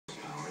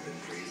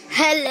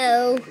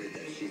Hello,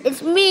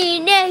 it's me,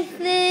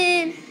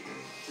 Nathan.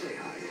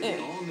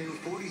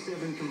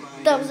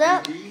 Thumbs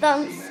up,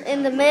 thumbs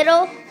in the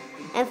middle,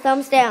 and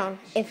thumbs down.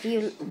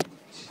 Because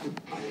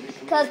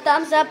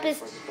thumbs up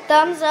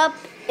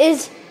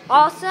is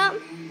awesome.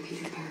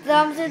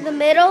 Thumbs in the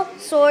middle,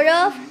 sort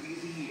of.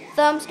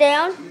 Thumbs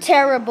down,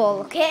 terrible.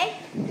 Okay,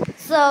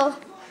 so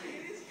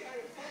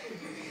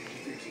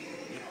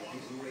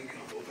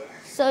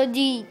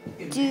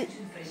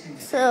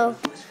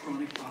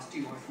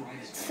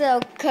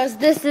because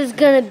this is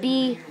gonna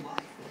be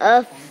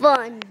a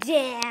fun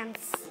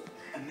dance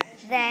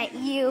that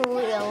you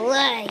will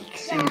like.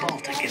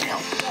 Cymbalta can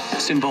help.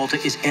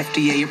 Cymbalta is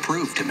FDA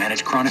approved to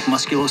manage chronic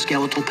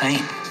musculoskeletal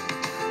pain.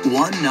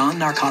 One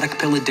non-narcotic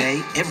pill a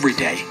day, every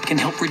day, can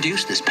help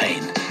reduce this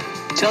pain.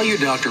 Tell your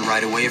doctor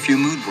right away if your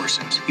mood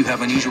worsens, you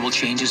have unusual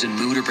changes in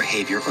mood or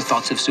behavior, or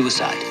thoughts of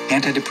suicide.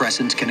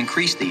 Antidepressants can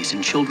increase these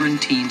in children,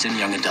 teens, and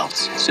young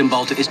adults.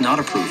 Cymbalta is not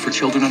approved for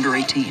children under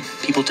 18.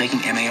 People taking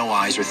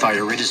MAOIs or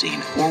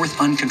thyroidazine or with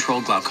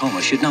uncontrolled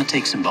glaucoma should not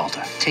take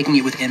Cymbalta. Taking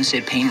it with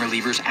NSAID pain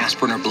relievers,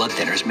 aspirin, or blood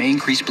thinners may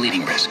increase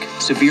bleeding risk.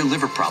 Severe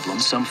liver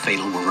problems, some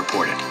fatal, were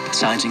reported.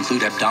 Signs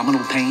include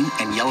abdominal pain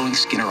and yellowing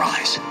skin or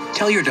eyes.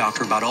 Tell your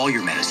doctor about all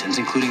your medicines,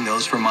 including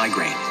those for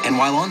migraine. And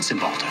while on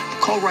Cymbalta,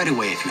 call right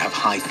away if you have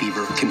high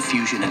fever,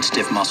 confusion, and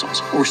stiff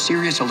muscles, or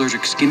serious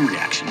allergic skin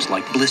reactions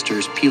like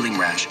blisters, peeling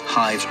rash,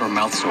 hives, or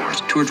mouth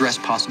sores to address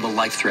possible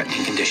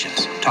life-threatening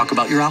conditions. Talk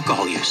about your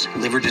alcohol use,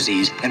 liver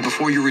disease, and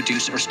before you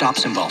reduce or stop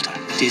Cymbalta.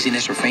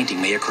 Dizziness or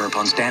fainting may occur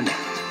upon standing.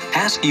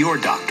 Ask your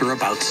doctor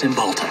about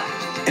Cymbalta.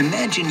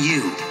 Imagine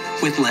you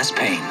with less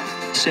pain.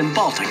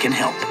 Cymbalta can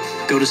help.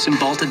 Go to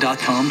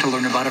Cymbalta.com to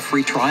learn about a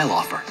free trial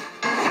offer.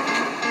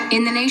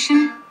 In the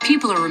nation,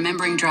 people are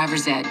remembering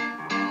driver's ed.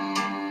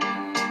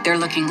 They're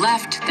looking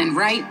left, then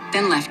right,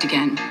 then left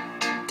again.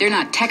 They're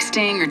not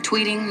texting or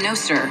tweeting, no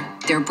sir.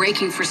 They're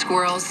braking for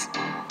squirrels,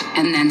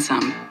 and then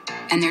some.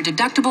 And their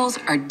deductibles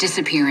are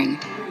disappearing.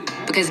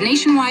 Because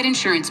Nationwide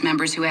insurance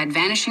members who had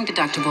vanishing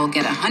deductible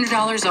get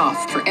 $100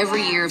 off for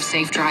every year of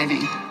safe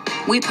driving.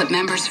 We put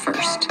members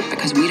first,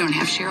 because we don't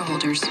have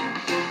shareholders.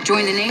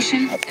 Join the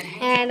nation.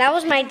 And that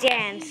was my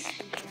dance.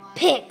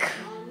 Pick.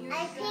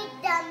 I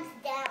picked thumbs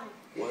down.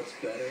 What's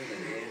better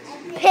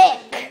than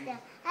Pick.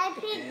 I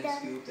picked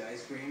them. scooped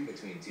ice cream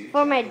between two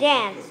For my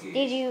dance.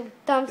 Did you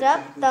thumbs up,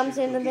 thumbs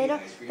in the middle,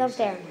 thumbs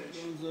down?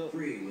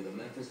 free with a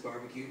Memphis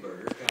barbecue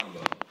burger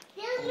combo.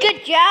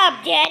 Good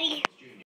job, Daddy.